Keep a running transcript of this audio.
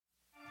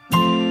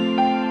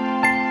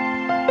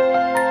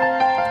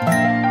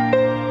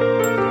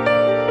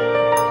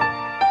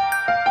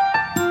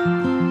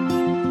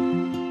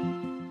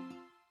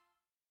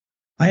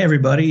Hi,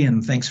 everybody,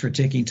 and thanks for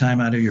taking time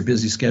out of your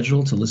busy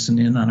schedule to listen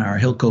in on our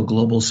Hilco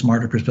Global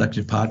Smarter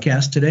Perspective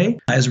podcast today.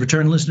 As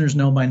return listeners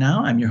know by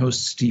now, I'm your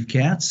host, Steve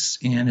Katz,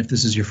 and if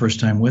this is your first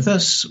time with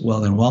us,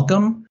 well, then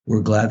welcome.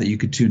 We're glad that you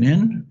could tune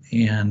in,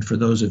 and for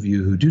those of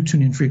you who do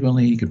tune in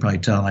frequently, you can probably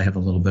tell I have a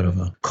little bit of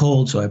a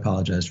cold, so I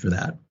apologize for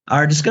that.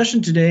 Our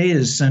discussion today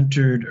is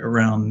centered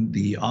around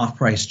the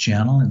off-price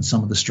channel and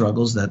some of the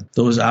struggles that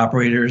those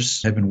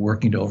operators have been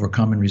working to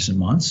overcome in recent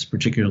months,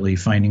 particularly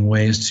finding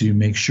ways to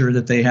make sure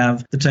that they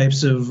have the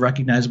types of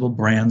recognizable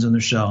brands on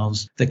their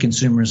shelves that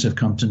consumers have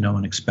come to know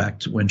and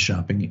expect when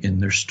shopping in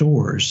their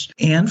stores.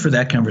 And for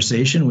that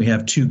conversation, we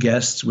have two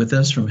guests with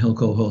us from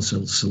Hilco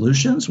Wholesale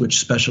Solutions, which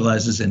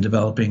specializes in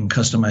developing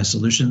customized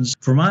solutions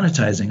for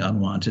monetizing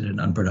unwanted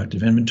and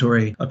unproductive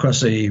inventory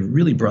across a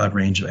really broad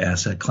range of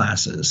asset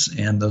classes.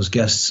 And those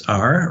guests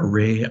are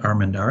Ray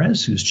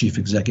Armendariz, who's Chief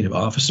Executive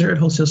Officer at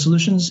Wholesale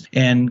Solutions,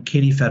 and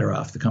Katie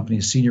Fedorov, the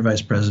company's Senior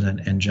Vice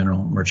President and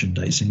General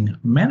Merchandising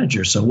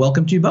Manager. So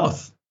welcome to you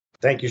both.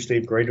 Thank you,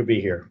 Steve. Great to be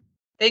here.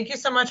 Thank you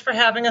so much for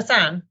having us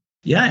on.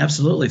 Yeah,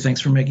 absolutely. Thanks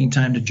for making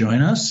time to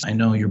join us. I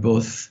know you're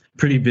both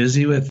pretty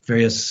busy with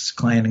various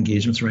client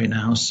engagements right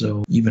now,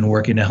 so you've been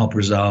working to help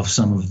resolve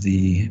some of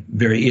the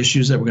very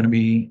issues that we're going to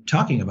be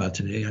talking about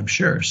today, I'm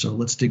sure. So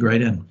let's dig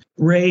right in.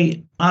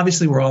 Ray,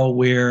 obviously we're all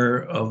aware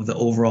of the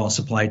overall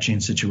supply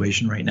chain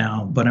situation right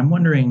now, but I'm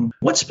wondering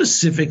what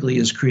specifically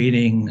is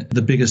creating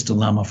the biggest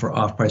dilemma for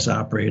off-price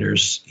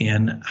operators,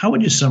 and how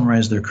would you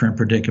summarize their current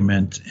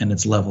predicament and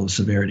its level of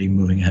severity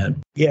moving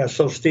ahead? Yeah,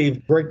 so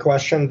Steve, great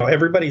question.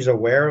 Everybody's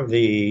aware of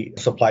the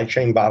supply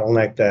chain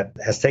bottleneck that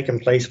has taken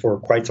place for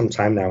quite some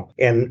time now.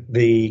 And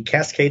the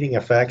cascading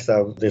effects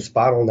of this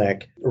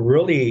bottleneck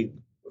really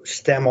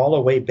stem all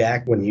the way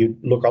back when you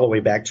look all the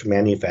way back to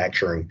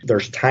manufacturing.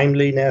 There's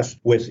timeliness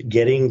with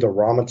getting the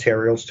raw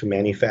materials to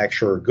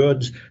manufacture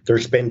goods.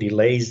 There's been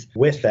delays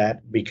with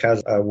that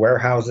because of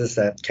warehouses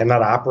that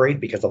cannot operate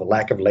because of a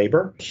lack of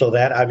labor. So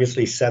that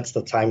obviously sets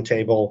the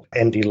timetable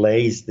and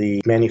delays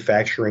the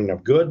manufacturing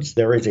of goods.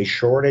 There is a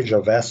shortage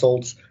of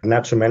vessels,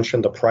 not to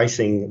mention the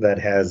pricing that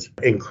has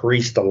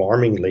increased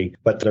alarmingly,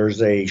 but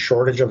there's a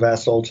shortage of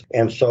vessels.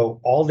 And so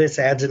all this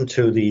adds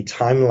into the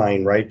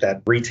timeline, right,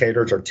 that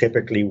retailers are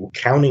typically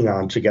counting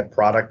on to get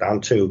product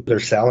onto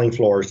their selling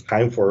floors,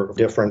 time for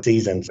different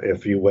seasons,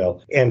 if you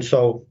will. And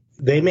so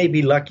they may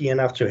be lucky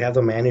enough to have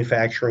the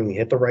manufacturing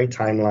hit the right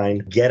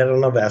timeline, get it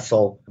on a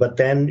vessel, but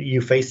then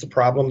you face the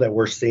problem that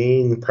we're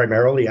seeing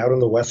primarily out on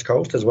the West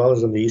Coast as well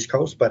as in the East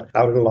Coast, but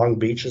out in Long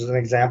Beach is an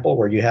example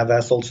where you have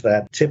vessels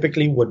that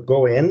typically would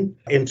go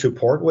into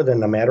port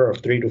within a matter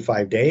of 3 to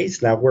 5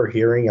 days. Now we're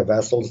hearing of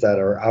vessels that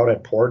are out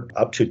at port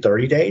up to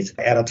 30 days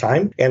at a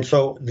time. And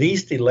so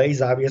these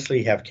delays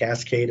obviously have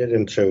cascaded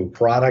into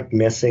product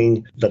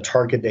missing the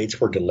target dates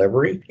for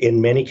delivery.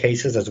 In many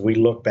cases, as we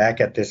look back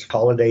at this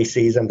holiday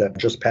season that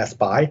just passed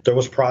by, there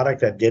was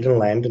product that didn't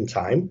land in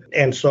time.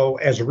 And so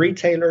as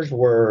retailers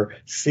were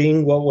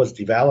seeing what was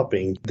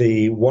developing,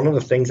 one of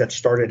the things that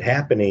started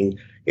happening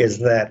is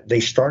that they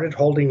started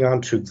holding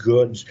on to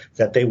goods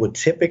that they would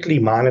typically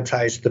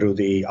monetize through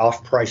the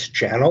off-price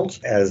channels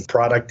as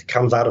product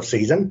comes out of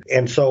season.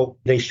 And so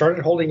they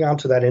started holding on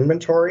to that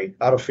inventory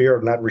out of fear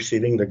of not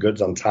receiving the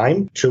goods on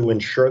time to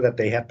ensure that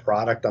they had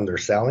product on their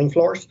selling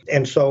floors.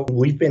 And so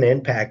we've been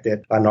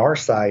impacted on our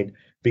side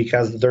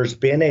because there's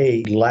been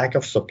a lack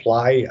of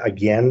supply,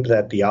 again,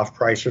 that the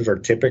off-pricers are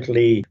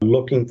typically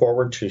looking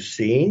forward to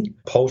seeing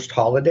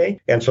post-holiday.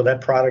 And so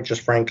that product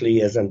just frankly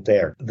isn't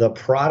there. The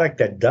product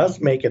that does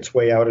make its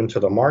way out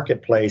into the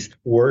marketplace,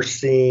 we're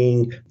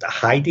seeing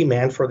high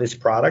demand for these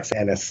products.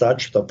 And as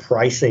such, the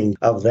pricing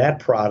of that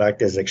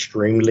product is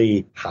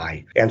extremely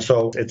high. And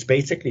so it's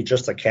basically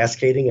just a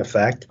cascading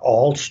effect,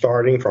 all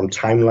starting from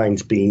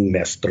timelines being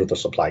missed through the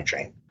supply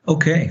chain.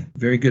 Okay,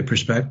 very good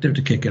perspective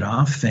to kick it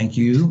off. Thank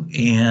you.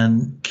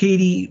 And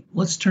Katie,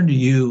 let's turn to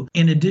you.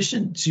 In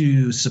addition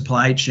to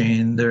supply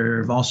chain, there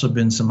have also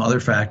been some other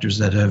factors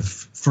that have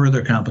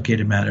further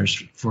complicated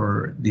matters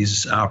for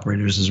these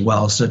operators as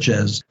well, such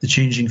as the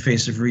changing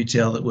face of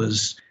retail that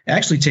was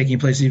actually taking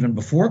place even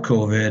before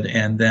COVID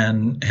and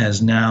then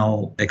has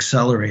now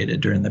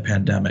accelerated during the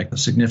pandemic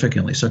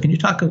significantly. So can you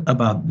talk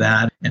about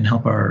that and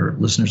help our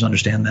listeners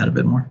understand that a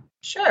bit more?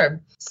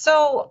 Sure.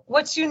 So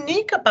what's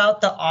unique about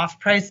the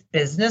off-price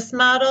business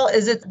model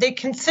is that they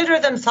consider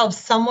themselves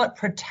somewhat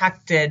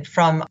protected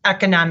from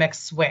economic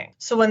swing.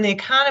 So when the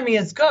economy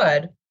is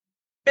good,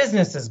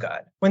 business is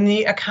good. When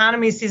the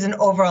economy sees an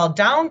overall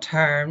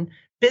downturn,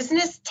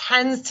 business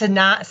tends to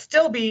not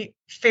still be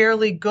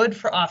fairly good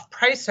for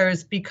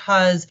off-pricers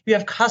because you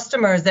have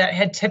customers that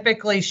had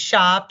typically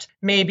shopped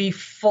maybe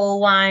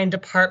full-line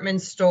department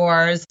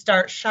stores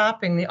start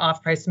shopping the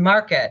off-price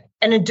market.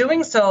 And in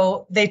doing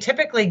so, they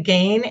typically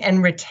gain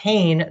and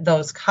retain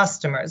those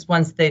customers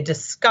once they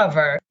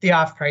discover the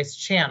off-price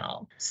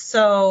channel.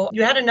 So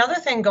you had another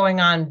thing going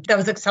on that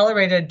was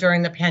accelerated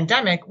during the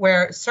pandemic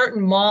where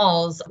certain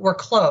malls were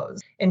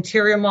closed.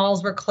 Interior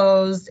malls were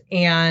closed,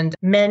 and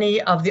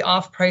many of the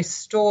off-price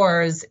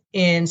stores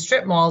in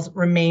strip malls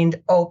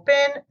remained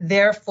open,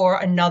 therefore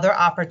another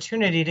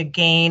opportunity to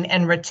gain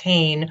and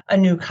retain a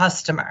new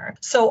customer.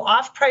 So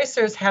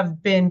off-pricers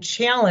have been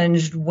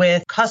challenged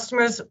with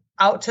customers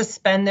out to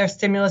spend their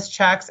stimulus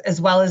checks,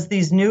 as well as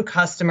these new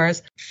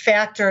customers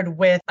factored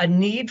with a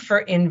need for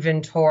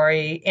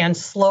inventory and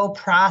slow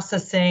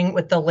processing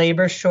with the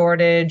labor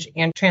shortage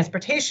and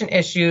transportation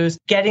issues,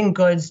 getting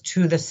goods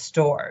to the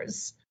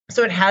stores.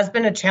 So it has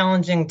been a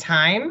challenging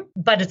time,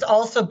 but it's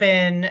also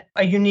been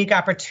a unique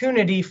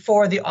opportunity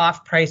for the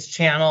off-price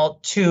channel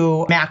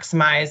to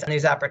maximize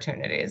these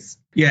opportunities.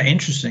 Yeah,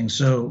 interesting.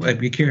 So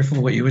be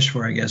careful what you wish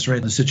for, I guess,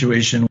 right? The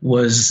situation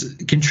was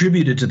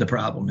contributed to the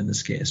problem in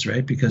this case,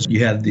 right? Because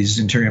you had these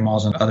interior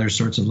malls and other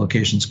sorts of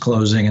locations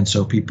closing. And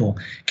so people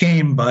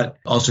came, but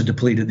also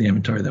depleted the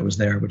inventory that was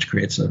there, which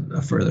creates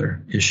a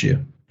further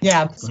issue.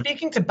 Yeah.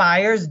 Speaking to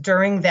buyers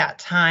during that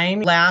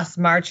time, last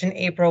March and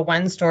April,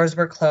 when stores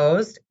were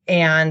closed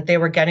and they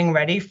were getting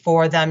ready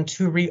for them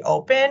to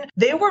reopen,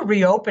 they were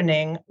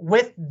reopening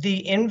with the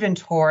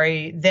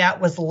inventory that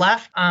was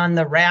left on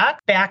the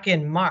rack back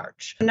in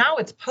March. Now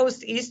it's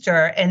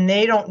post-Easter and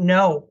they don't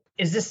know.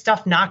 Is this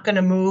stuff not going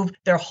to move?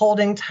 They're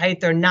holding tight.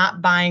 They're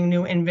not buying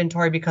new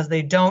inventory because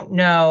they don't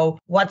know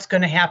what's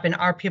going to happen.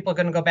 Are people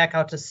going to go back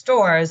out to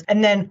stores?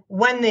 And then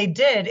when they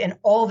did, and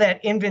all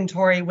that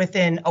inventory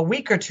within a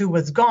week or two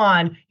was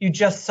gone, you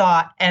just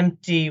saw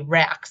empty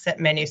racks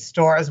at many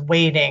stores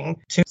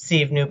waiting to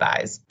receive new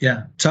buys.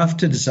 Yeah, tough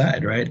to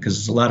decide, right? Because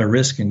there's a lot of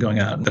risk in going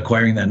out and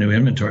acquiring that new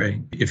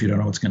inventory if you don't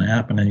know what's going to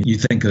happen. And you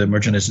think the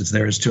merchandise that's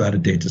there is too out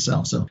of date to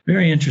sell. So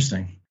very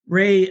interesting.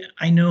 Ray,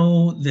 I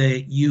know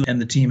that you and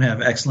the team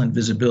have excellent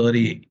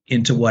visibility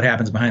into what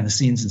happens behind the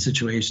scenes in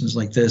situations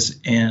like this.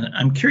 And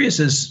I'm curious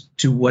as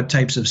to what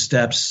types of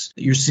steps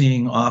you're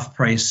seeing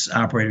off-price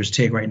operators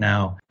take right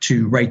now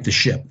to right the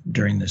ship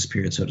during this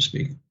period, so to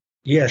speak.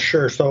 Yeah,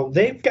 sure. So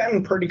they've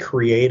gotten pretty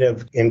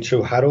creative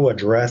into how to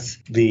address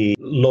the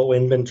low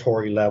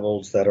inventory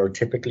levels that are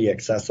typically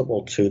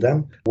accessible to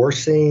them. We're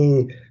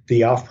seeing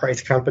the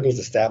off-price companies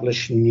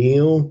establish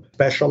new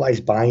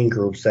specialized buying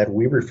groups that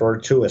we refer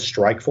to as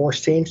strike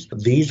force teams.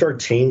 These are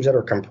teams that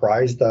are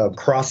comprised of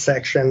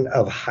cross-section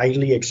of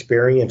highly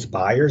experienced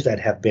buyers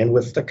that have been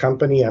with the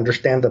company,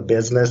 understand the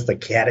business, the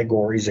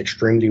categories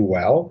extremely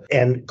well.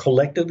 And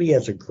collectively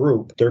as a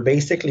group, they're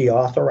basically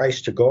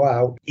authorized to go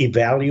out,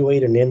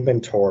 evaluate an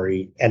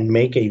inventory, and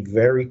make a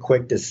very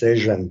quick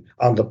decision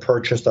on the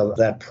purchase of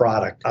that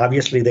product.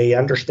 Obviously, they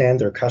understand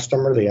their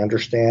customer. They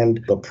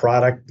understand the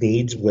product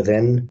needs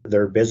within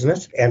their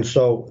business. And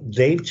so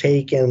they've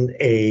taken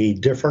a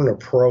different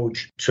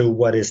approach to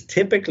what is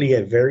typically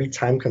a very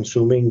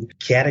time-consuming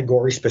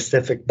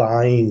category-specific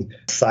buying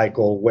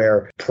cycle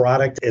where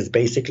product is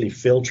basically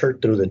filtered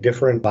through the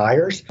different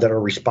buyers that are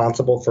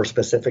responsible for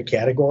specific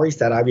categories.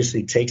 That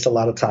obviously takes a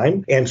lot of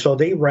time. And so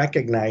they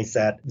recognize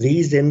that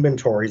these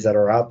inventories that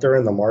are out there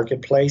in the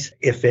marketplace,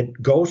 if it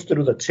goes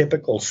through the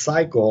typical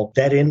cycle,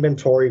 that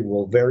inventory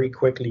will very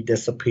quickly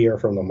disappear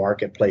from the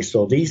marketplace.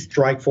 So these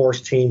strike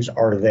force teams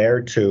are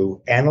there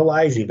to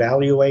analyze,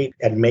 evaluate,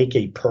 and make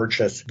a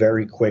purchase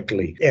very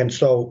quickly. And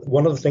so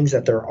one of the things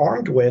that they're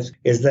armed with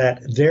is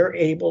that they're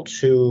able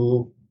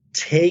to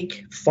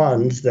take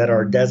funds that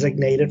are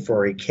designated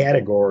for a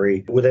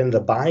category within the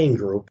buying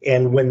group.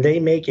 And when they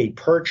make a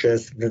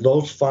purchase,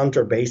 those funds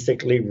are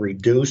basically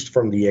reduced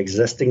from the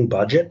existing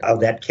budget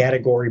of that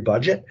category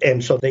budget.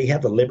 And so they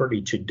have the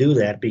liberty to do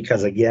that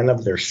because, again,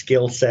 of their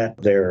skill set,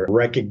 their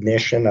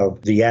recognition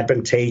of the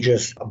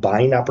advantageous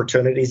buying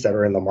opportunities that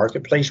are in the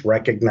marketplace,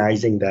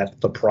 recognizing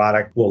that the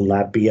product will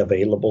not be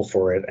available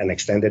for an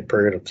extended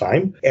period of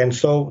time. And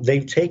so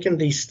they've taken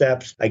these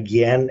steps,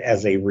 again,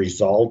 as a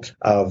result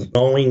of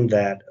knowing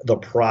that the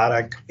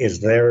product is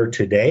there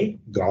today,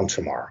 gone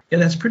tomorrow. Yeah,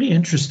 that's pretty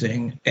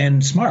interesting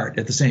and smart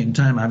at the same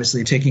time.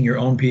 Obviously, taking your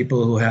own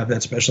people who have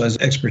that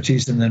specialized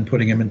expertise and then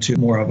putting them into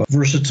more of a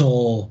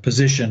versatile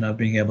position of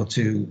being able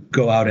to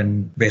go out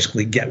and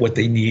basically get what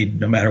they need,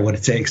 no matter what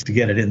it takes to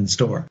get it in the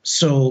store.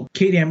 So,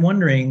 Katie, I'm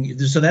wondering,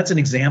 so that's an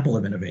example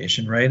of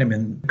innovation, right? I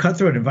mean,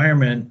 cutthroat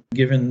environment,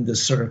 given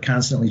this sort of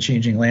constantly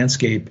changing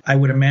landscape, I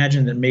would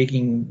imagine that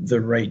making the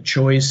right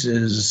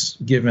choices,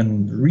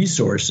 given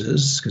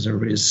resources, because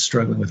everybody's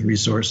struggling with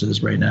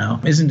resources right now,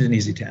 isn't an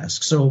easy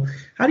task. So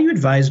how do you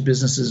advise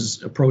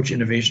businesses approach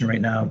innovation right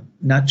now,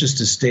 not just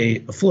to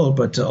stay afloat,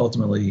 but to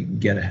ultimately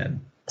get ahead?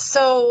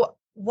 So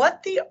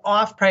What the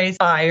off-price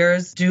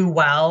buyers do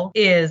well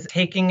is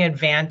taking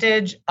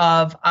advantage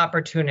of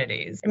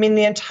opportunities. I mean,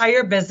 the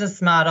entire business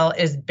model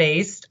is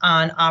based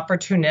on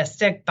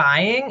opportunistic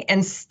buying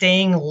and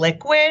staying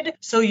liquid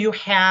so you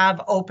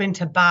have open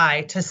to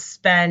buy to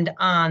spend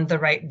on the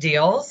right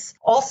deals.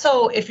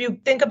 Also, if you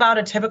think about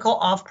a typical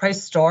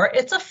off-price store,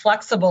 it's a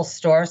flexible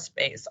store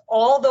space.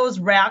 All those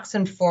racks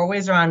and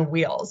four-ways are on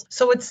wheels.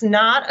 So it's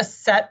not a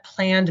set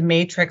planned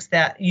matrix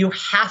that you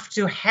have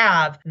to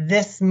have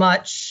this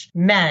much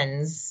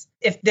men's.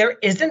 If there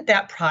isn't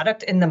that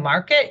product in the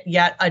market,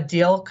 yet a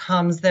deal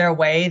comes their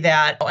way,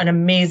 that an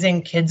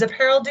amazing kids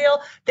apparel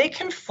deal, they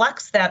can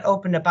flex that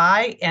open to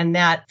buy and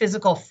that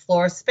physical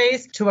floor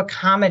space to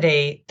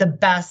accommodate the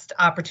best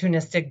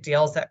opportunistic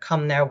deals that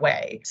come their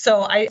way.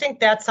 So I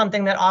think that's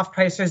something that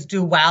off-pricers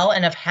do well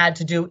and have had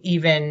to do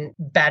even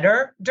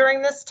better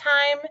during this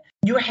time.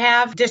 You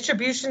have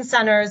distribution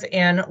centers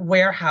and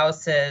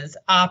warehouses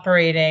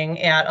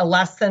operating at a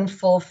less than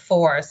full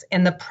force,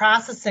 and the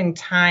processing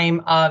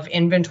time of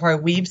inventory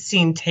we've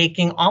seen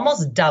taking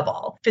almost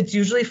double. If it's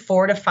usually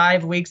 4 to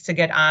 5 weeks to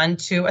get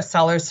onto a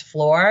seller's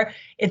floor,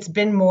 it's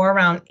been more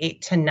around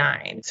 8 to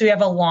 9. So you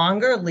have a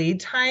longer lead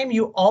time.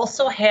 You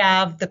also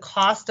have the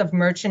cost of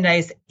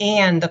merchandise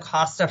and the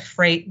cost of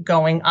freight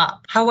going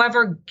up.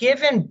 However,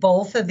 given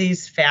both of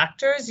these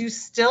factors, you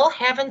still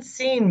haven't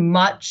seen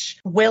much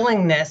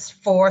willingness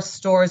for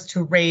stores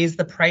to raise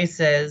the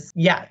prices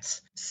yet.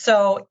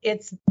 So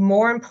it's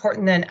more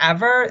important than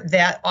ever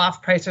that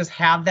off-pricers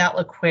have that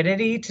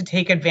liquidity to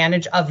take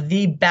advantage of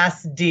the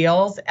best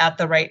deals at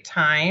the right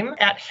time.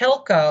 At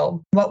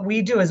Hilco, what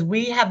we do is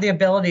we have the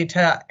ability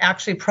to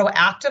actually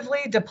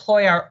proactively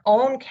deploy our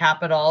own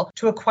capital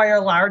to acquire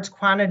large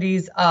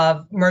quantities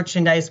of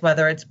merchandise,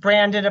 whether it's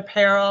branded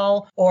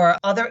apparel or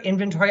other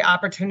inventory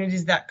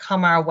opportunities that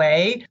come our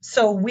way.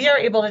 So we are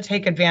able to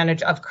take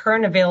advantage of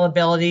current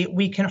availability.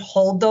 We can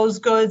hold those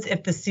goods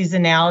if the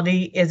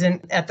seasonality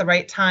isn't at the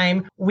right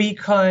time. We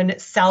could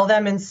sell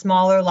them in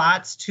smaller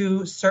lots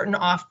to certain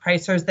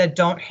off-pricers that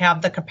don't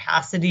have the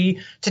capacity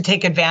to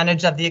take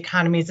advantage of the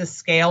economies of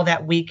scale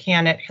that we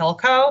can at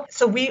Hilco.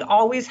 So we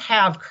always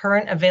have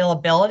current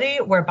availability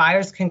where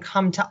buyers can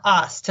come to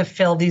us to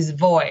fill these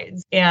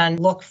voids and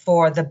look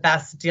for the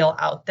best deal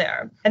out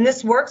there. And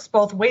this works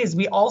both ways.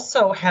 We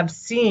also have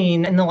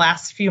seen in the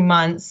last few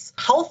months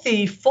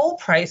healthy full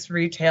price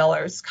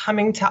retailers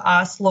coming to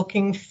us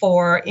looking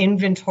for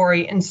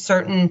inventory in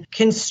certain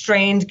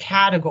constrained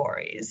categories.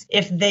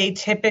 If they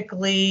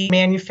typically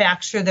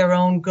manufacture their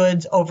own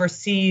goods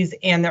overseas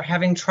and they're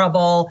having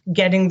trouble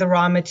getting the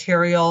raw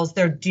materials,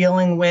 they're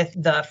dealing with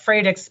the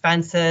freight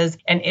expenses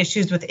and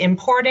issues with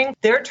importing,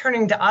 they're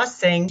turning to us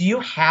saying, do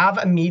you have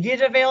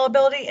immediate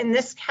availability in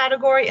this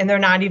category? And they're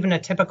not even a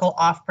typical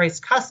off-price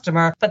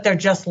customer, but they're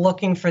just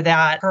looking for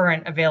that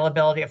current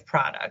availability of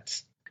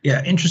product.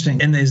 Yeah,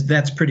 interesting. And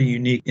that's pretty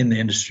unique in the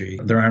industry.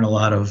 There aren't a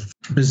lot of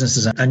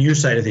businesses on your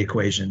side of the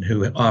equation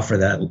who offer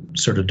that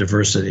sort of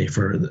diversity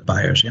for the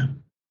buyers. Yeah.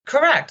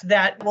 Correct.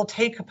 That will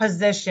take a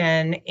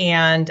position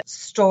and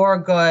store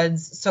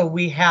goods so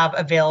we have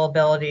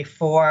availability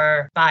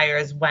for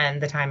buyers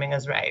when the timing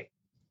is right.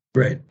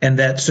 Right.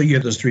 And so you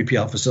have those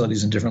 3PL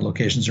facilities in different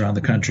locations around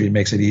the country. It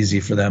makes it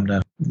easy for them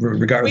to,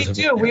 regardless of.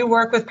 We do. We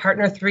work with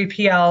partner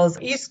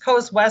 3PLs, East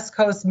Coast, West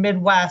Coast,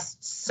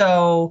 Midwest.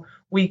 So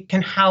we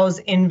can house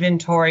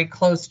inventory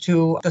close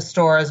to the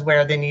stores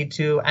where they need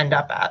to end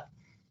up at.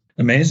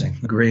 Amazing.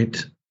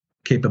 Great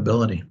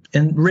capability.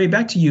 And Ray,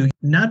 back to you.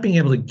 Not being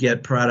able to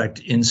get product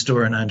in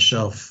store and on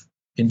shelf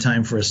in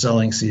time for a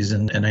selling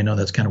season, and I know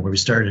that's kind of where we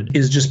started,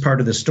 is just part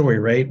of the story,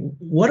 right?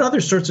 What other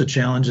sorts of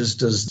challenges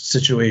does the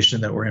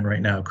situation that we're in right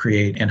now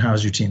create, and how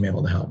is your team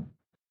able to help?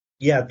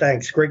 Yeah,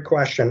 thanks. Great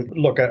question.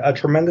 Look, a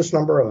tremendous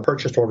number of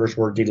purchase orders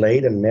were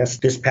delayed and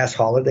missed this past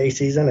holiday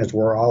season, as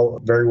we're all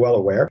very well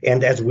aware.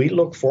 And as we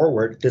look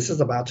forward, this is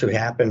about to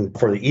happen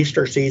for the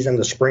Easter season,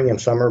 the spring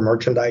and summer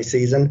merchandise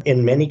season.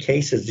 In many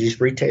cases,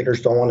 these retailers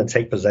don't want to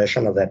take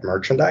possession of that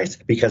merchandise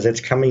because it's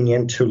coming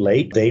in too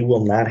late. They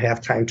will not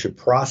have time to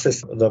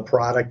process the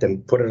product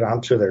and put it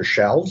onto their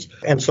shelves.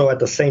 And so at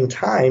the same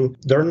time,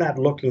 they're not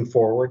looking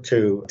forward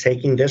to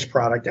taking this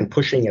product and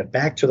pushing it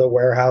back to the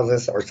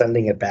warehouses or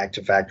sending it back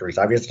to factories.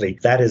 Obviously,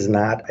 that is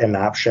not an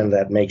option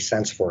that makes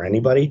sense for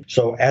anybody.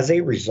 So as a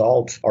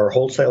result, our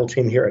wholesale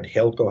team here at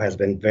Hilco has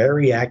been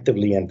very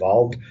actively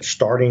involved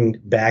starting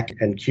back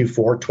in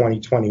Q4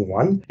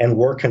 2021. And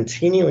we're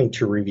continuing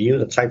to review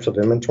the types of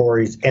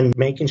inventories and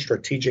making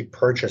strategic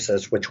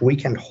purchases, which we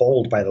can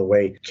hold, by the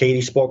way. Katie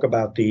spoke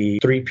about the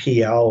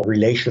 3PL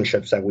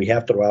relationships that we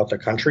have throughout the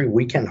country.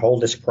 We can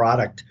hold this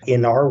product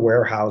in our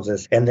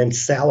warehouses and then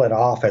sell it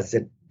off as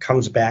it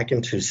comes back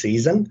into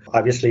season.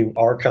 Obviously,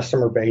 our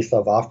customer base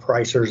of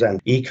off-pricers and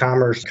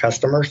e-commerce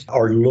customers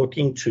are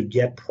looking to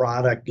get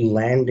product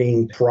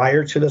landing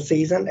prior to the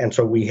season. And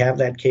so we have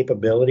that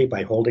capability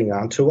by holding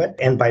on to it.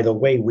 And by the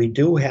way, we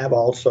do have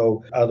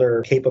also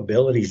other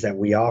capabilities that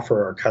we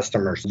offer our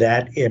customers.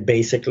 That it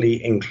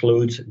basically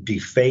includes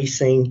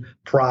defacing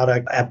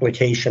product,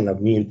 application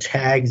of new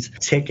tags,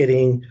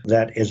 ticketing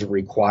that is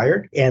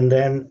required. And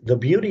then the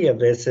beauty of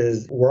this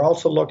is we're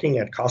also looking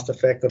at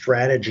cost-effective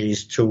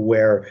strategies to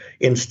where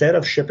instead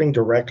of shipping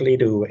directly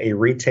to a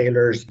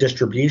retailer's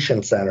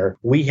distribution center,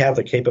 we have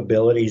the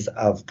capabilities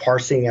of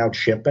parsing out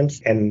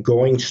shipments and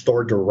going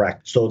store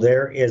direct. So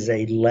there is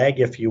a leg,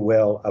 if you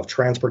will, of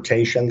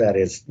transportation that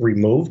is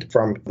removed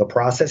from the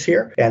process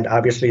here. And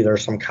obviously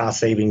there's some cost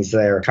savings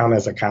there come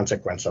as a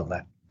consequence of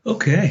that.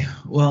 Okay.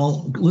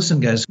 Well, listen,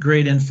 guys,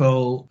 great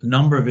info,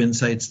 number of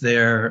insights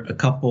there, a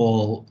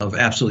couple of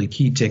absolutely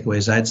key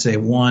takeaways. I'd say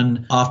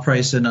one,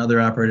 Off-Price and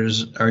other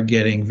operators are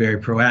getting very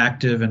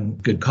proactive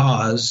and good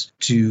cause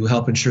to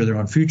help ensure their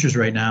own futures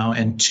right now.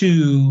 And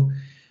two,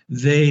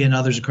 they and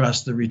others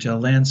across the retail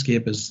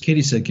landscape, as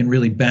Katie said, can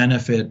really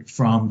benefit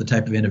from the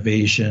type of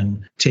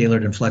innovation,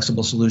 tailored and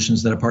flexible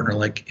solutions that a partner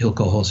like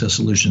Hilco Wholesale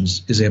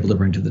Solutions is able to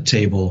bring to the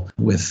table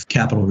with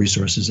capital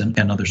resources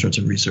and other sorts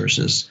of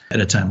resources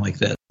at a time like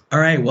this. All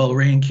right. Well,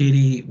 Ray and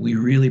Katie, we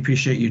really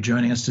appreciate you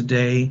joining us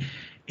today.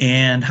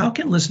 And how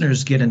can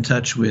listeners get in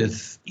touch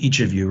with each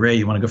of you? Ray,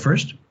 you want to go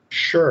first?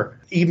 Sure.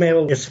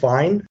 Email is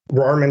fine.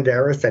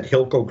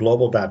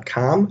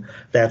 rarmendaris@hilcoglobal.com.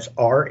 That's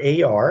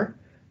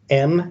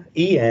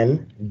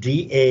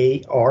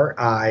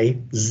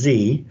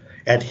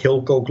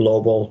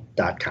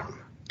RARMENDARIZ@hilcoglobal.com.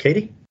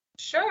 Katie?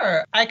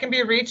 Sure. I can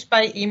be reached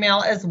by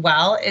email as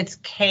well. It's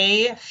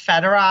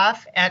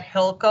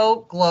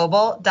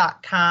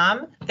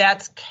kfedoroff@hilcoglobal.com.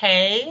 That's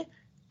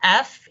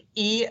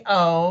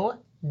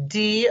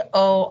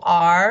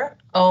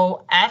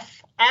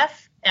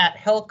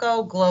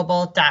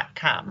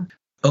KFEODOROFF@hilcoglobal.com.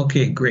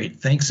 Okay, great.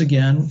 Thanks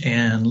again.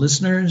 And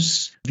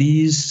listeners,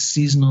 these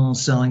seasonal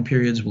selling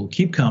periods will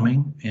keep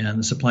coming, and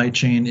the supply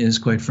chain is,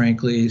 quite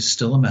frankly,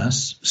 still a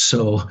mess.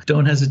 So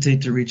don't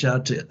hesitate to reach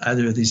out to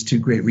either of these two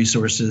great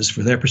resources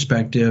for their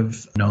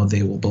perspective. No,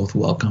 they will both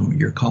welcome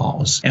your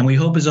calls. And we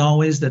hope, as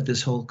always, that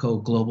this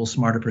Hilco Global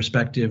Smarter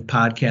Perspective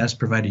podcast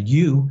provided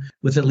you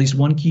with at least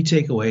one key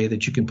takeaway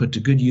that you can put to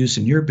good use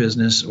in your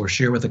business or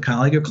share with a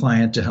colleague or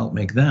client to help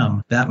make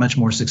them that much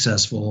more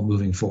successful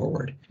moving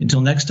forward.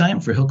 Until next time,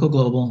 for Hilco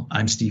Global,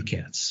 I'm Steve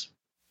Katz.